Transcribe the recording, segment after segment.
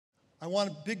I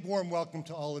want a big warm welcome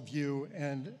to all of you,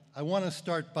 and I want to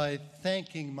start by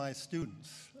thanking my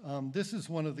students. This is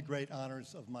one of the great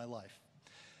honors of my life.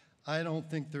 I don't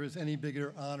think there is any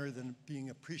bigger honor than being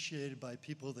appreciated by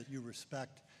people that you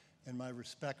respect, and my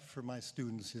respect for my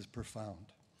students is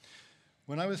profound.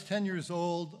 When I was 10 years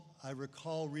old, I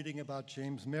recall reading about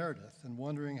James Meredith and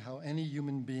wondering how any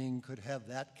human being could have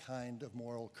that kind of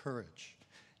moral courage.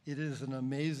 It is an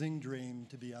amazing dream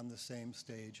to be on the same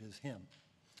stage as him.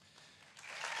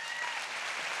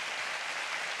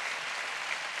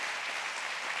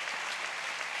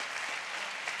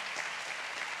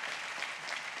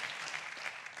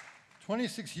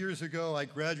 26 years ago, I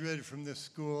graduated from this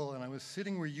school, and I was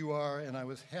sitting where you are, and I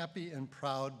was happy and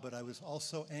proud, but I was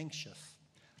also anxious.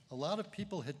 A lot of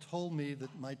people had told me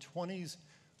that my 20s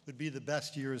would be the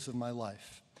best years of my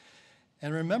life.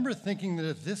 And I remember thinking that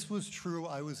if this was true,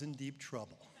 I was in deep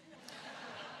trouble.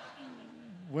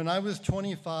 When I was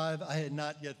 25, I had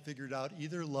not yet figured out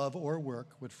either love or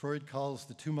work, what Freud calls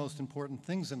the two most important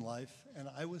things in life, and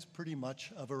I was pretty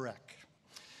much of a wreck.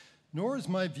 Nor is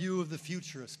my view of the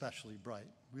future especially bright.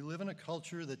 We live in a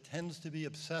culture that tends to be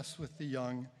obsessed with the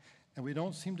young, and we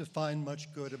don't seem to find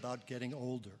much good about getting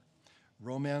older.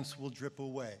 Romance will drip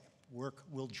away. Work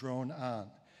will drone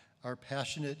on. Our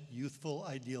passionate, youthful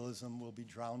idealism will be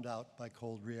drowned out by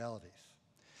cold realities.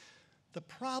 The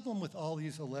problem with all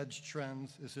these alleged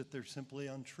trends is that they're simply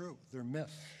untrue. They're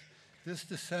myths. This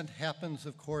descent happens,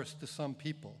 of course, to some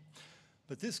people.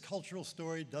 But this cultural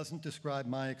story doesn't describe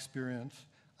my experience.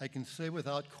 I can say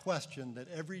without question that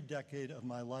every decade of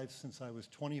my life since I was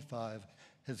 25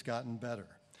 has gotten better.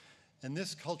 And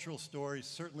this cultural story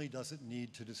certainly doesn't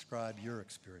need to describe your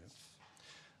experience.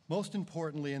 Most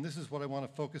importantly, and this is what I want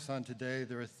to focus on today,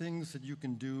 there are things that you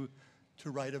can do to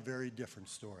write a very different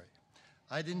story.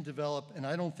 I didn't develop, and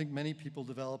I don't think many people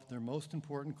develop their most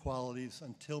important qualities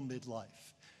until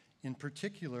midlife. In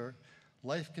particular,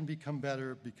 life can become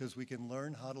better because we can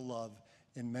learn how to love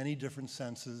in many different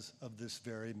senses of this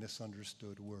very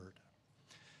misunderstood word.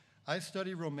 I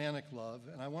study romantic love,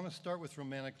 and I want to start with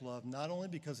romantic love not only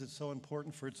because it's so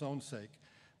important for its own sake,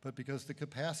 but because the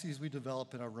capacities we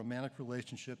develop in our romantic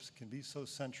relationships can be so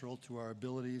central to our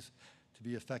abilities to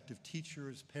be effective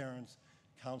teachers, parents,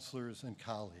 counselors, and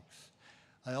colleagues.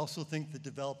 I also think that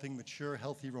developing mature,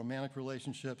 healthy romantic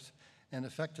relationships and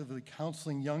effectively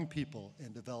counseling young people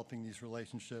in developing these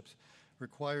relationships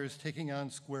requires taking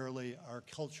on squarely our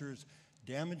culture's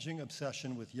damaging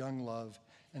obsession with young love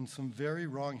and some very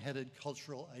wrong-headed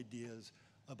cultural ideas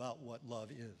about what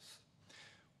love is.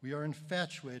 We are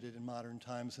infatuated in modern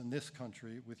times in this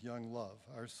country with young love.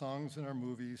 Our songs and our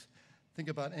movies, think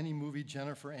about any movie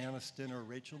Jennifer Aniston or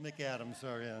Rachel McAdams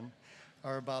are in,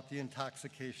 are about the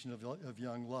intoxication of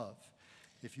young love.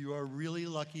 If you are a really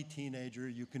lucky teenager,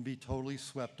 you can be totally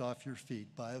swept off your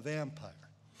feet by a vampire.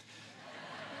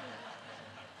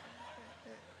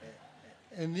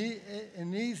 And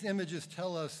these images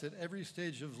tell us that every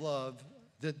stage of love,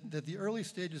 that the early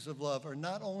stages of love are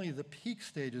not only the peak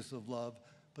stages of love,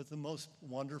 but the most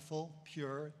wonderful,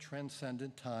 pure,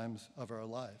 transcendent times of our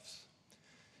lives.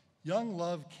 Young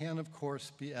love can, of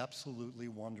course, be absolutely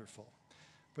wonderful.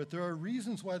 But there are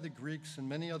reasons why the Greeks and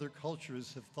many other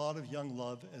cultures have thought of young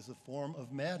love as a form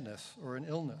of madness or an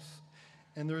illness.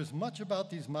 And there is much about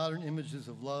these modern images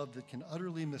of love that can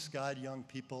utterly misguide young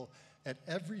people at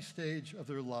every stage of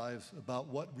their lives about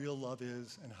what real love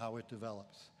is and how it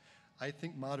develops. I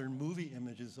think modern movie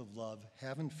images of love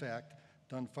have, in fact,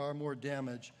 done far more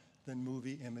damage than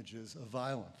movie images of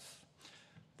violence.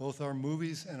 Both our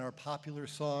movies and our popular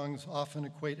songs often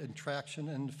equate attraction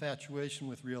and infatuation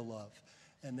with real love,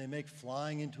 and they make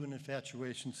flying into an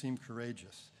infatuation seem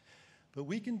courageous. But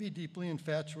we can be deeply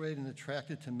infatuated and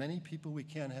attracted to many people we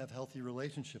can't have healthy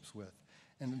relationships with.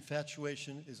 And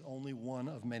infatuation is only one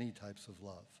of many types of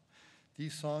love.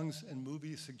 These songs and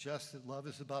movies suggest that love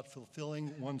is about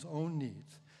fulfilling one's own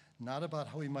needs, not about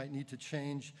how we might need to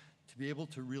change to be able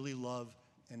to really love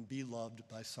and be loved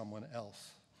by someone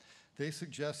else. They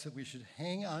suggest that we should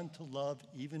hang on to love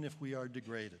even if we are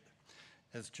degraded.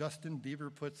 As Justin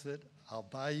Bieber puts it, I'll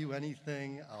buy you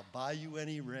anything, I'll buy you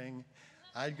any ring.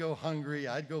 I'd go hungry,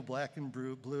 I'd go black and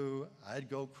blue, I'd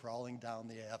go crawling down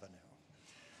the avenue.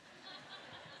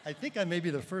 I think I may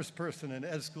be the first person in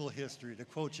ed school history to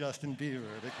quote Justin Bieber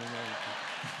at a convention.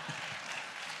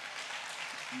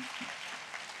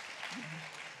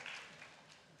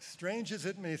 Strange as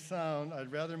it may sound,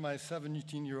 I'd rather my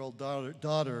 17-year-old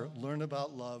daughter learn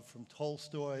about love from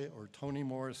Tolstoy or Toni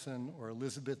Morrison or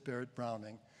Elizabeth Barrett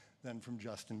Browning than from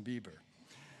Justin Bieber.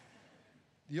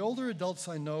 The older adults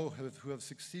I know who have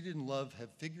succeeded in love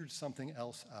have figured something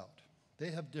else out.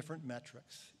 They have different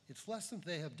metrics. It's less that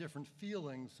they have different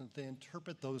feelings, that they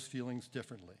interpret those feelings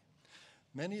differently.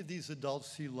 Many of these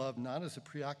adults see love not as a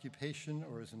preoccupation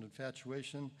or as an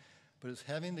infatuation, but as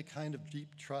having the kind of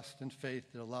deep trust and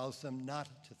faith that allows them not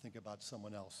to think about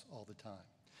someone else all the time.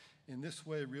 In this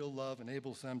way, real love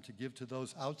enables them to give to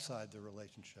those outside their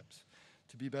relationships,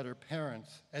 to be better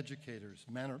parents, educators,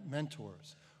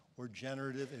 mentors, or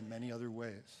generative in many other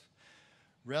ways.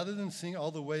 Rather than seeing all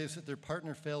the ways that their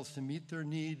partner fails to meet their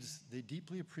needs, they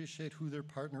deeply appreciate who their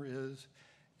partner is,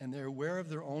 and they're aware of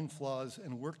their own flaws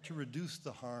and work to reduce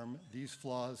the harm these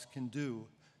flaws can do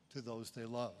to those they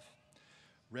love.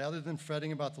 Rather than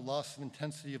fretting about the loss of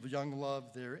intensity of young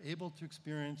love, they're able to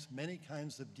experience many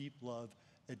kinds of deep love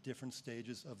at different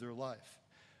stages of their life.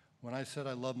 When I said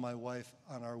I love my wife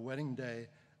on our wedding day,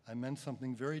 I meant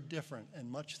something very different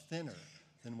and much thinner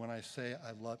than when I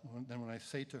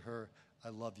say to her, I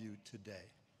love you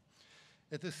today.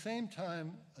 At the same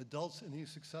time, adults in these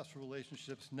successful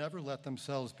relationships never let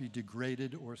themselves be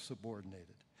degraded or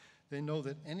subordinated. They know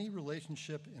that any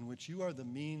relationship in which you are the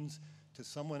means to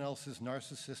someone else's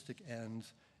narcissistic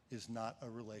ends is not a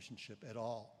relationship at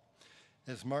all.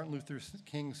 As Martin Luther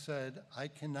King said, I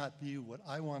cannot be what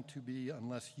I want to be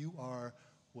unless you are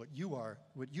what you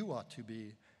ought to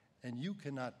be, and you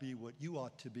cannot be what you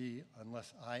ought to be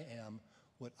unless I am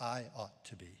what I ought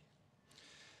to be.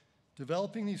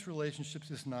 Developing these relationships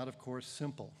is not, of course,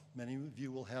 simple. Many of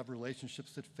you will have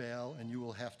relationships that fail and you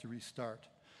will have to restart.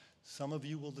 Some of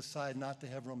you will decide not to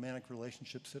have romantic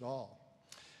relationships at all.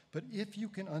 But if you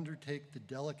can undertake the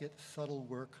delicate, subtle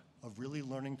work of really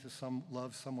learning to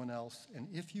love someone else, and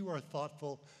if you are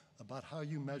thoughtful about how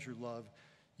you measure love,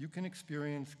 you can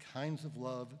experience kinds of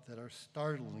love that are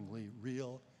startlingly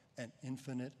real and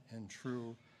infinite and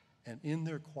true, and in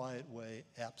their quiet way,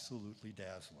 absolutely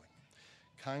dazzling.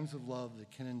 Kinds of love that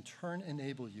can in turn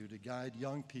enable you to guide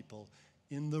young people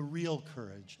in the real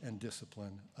courage and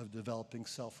discipline of developing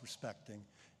self-respecting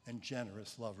and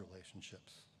generous love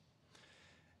relationships.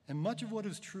 And much of what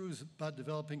is true about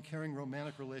developing caring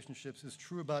romantic relationships is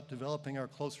true about developing our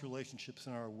close relationships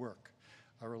in our work,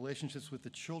 our relationships with the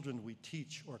children we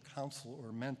teach or counsel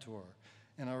or mentor,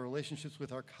 and our relationships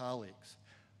with our colleagues.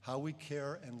 How we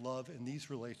care and love in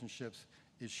these relationships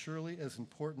is surely as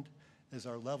important as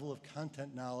our level of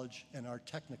content knowledge and our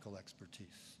technical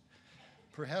expertise.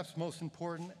 Perhaps most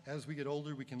important, as we get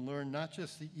older, we can learn not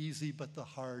just the easy but the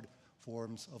hard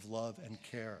forms of love and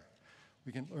care.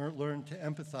 We can learn to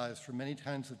empathize for many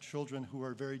kinds of children who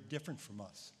are very different from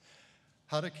us,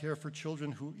 how to care for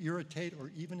children who irritate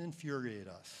or even infuriate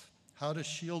us, how to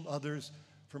shield others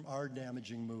from our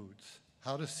damaging moods,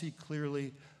 how to see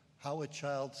clearly how a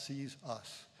child sees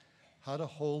us, how to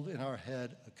hold in our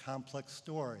head a complex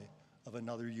story of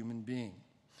another human being.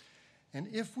 And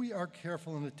if we are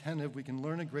careful and attentive, we can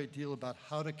learn a great deal about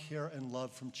how to care and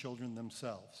love from children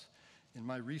themselves. In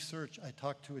my research, I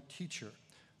talked to a teacher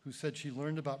who said she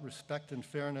learned about respect and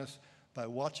fairness by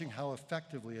watching how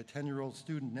effectively a 10-year-old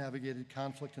student navigated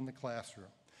conflict in the classroom.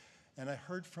 And I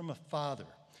heard from a father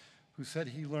who said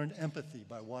he learned empathy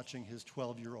by watching his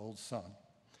 12-year-old son.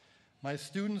 My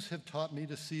students have taught me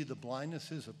to see the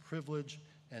blindnesses of privilege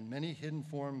and many hidden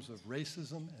forms of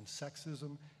racism and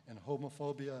sexism and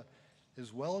homophobia,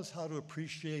 as well as how to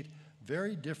appreciate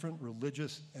very different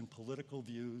religious and political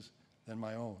views than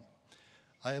my own.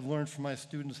 I have learned from my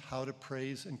students how to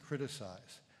praise and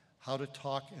criticize, how to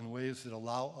talk in ways that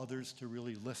allow others to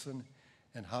really listen,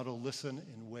 and how to listen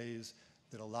in ways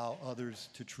that allow others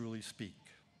to truly speak.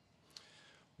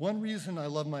 One reason I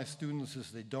love my students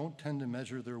is they don't tend to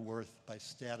measure their worth by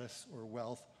status or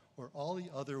wealth or all the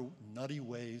other nutty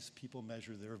ways people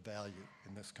measure their value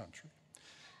in this country.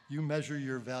 You measure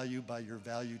your value by your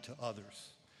value to others.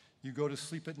 You go to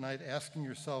sleep at night asking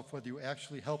yourself whether you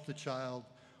actually helped a child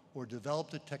or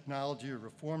developed a technology or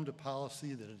reformed a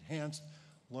policy that enhanced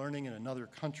learning in another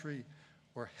country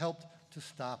or helped to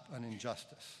stop an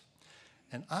injustice.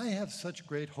 And I have such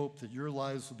great hope that your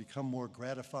lives will become more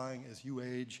gratifying as you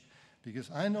age,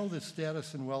 because I know that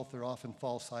status and wealth are often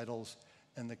false idols,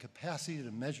 and the capacity to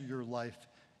measure your life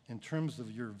in terms of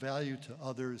your value to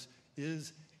others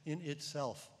is in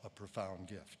itself a profound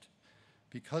gift.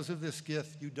 Because of this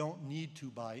gift, you don't need to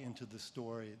buy into the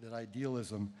story that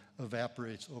idealism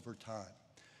evaporates over time.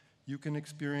 You can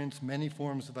experience many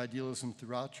forms of idealism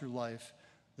throughout your life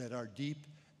that are deep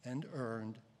and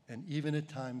earned, and even at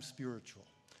times spiritual.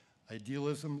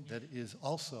 Idealism that is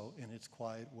also, in its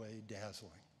quiet way,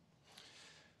 dazzling.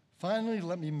 Finally,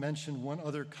 let me mention one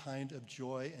other kind of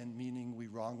joy and meaning we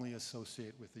wrongly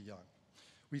associate with the young.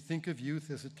 We think of youth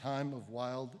as a time of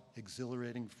wild,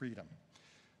 exhilarating freedom.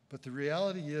 But the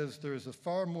reality is there is a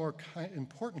far more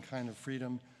important kind of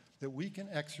freedom that we can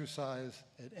exercise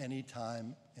at any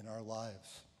time in our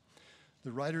lives.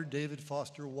 The writer David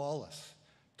Foster Wallace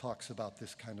talks about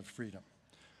this kind of freedom.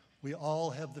 We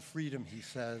all have the freedom, he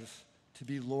says, to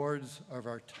be lords of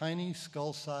our tiny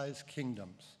skull-sized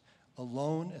kingdoms,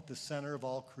 alone at the center of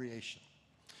all creation.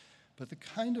 But the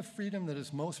kind of freedom that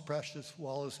is most precious,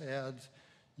 Wallace adds,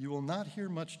 you will not hear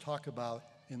much talk about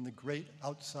in the great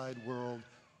outside world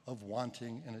of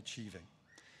wanting and achieving.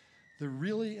 The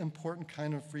really important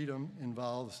kind of freedom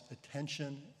involves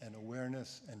attention and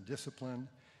awareness and discipline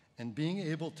and being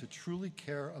able to truly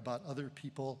care about other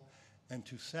people and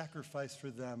to sacrifice for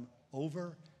them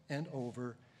over and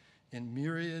over in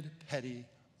myriad, petty,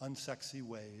 unsexy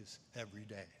ways every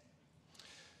day.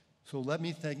 So let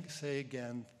me say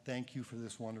again, thank you for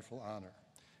this wonderful honor.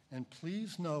 And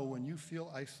please know when you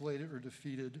feel isolated or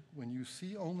defeated, when you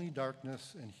see only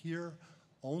darkness and hear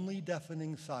only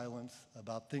deafening silence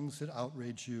about things that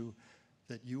outrage you,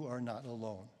 that you are not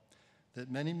alone,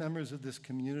 that many members of this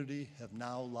community have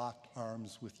now locked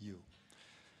arms with you.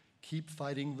 Keep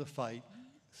fighting the fight,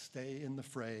 stay in the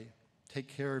fray, take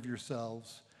care of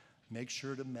yourselves, make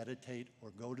sure to meditate or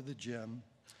go to the gym,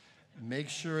 make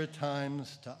sure at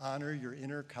times to honor your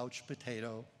inner couch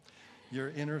potato, your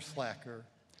inner slacker,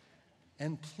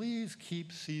 and please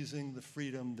keep seizing the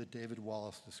freedom that David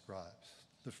Wallace describes,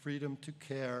 the freedom to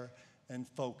care and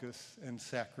focus and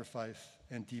sacrifice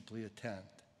and deeply attend.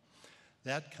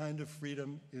 That kind of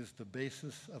freedom is the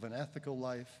basis of an ethical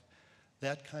life.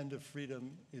 That kind of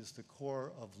freedom is the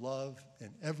core of love in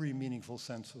every meaningful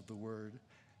sense of the word.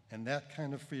 And that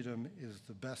kind of freedom is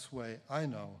the best way I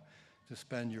know to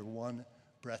spend your one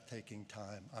breathtaking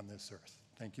time on this earth.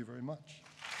 Thank you very much.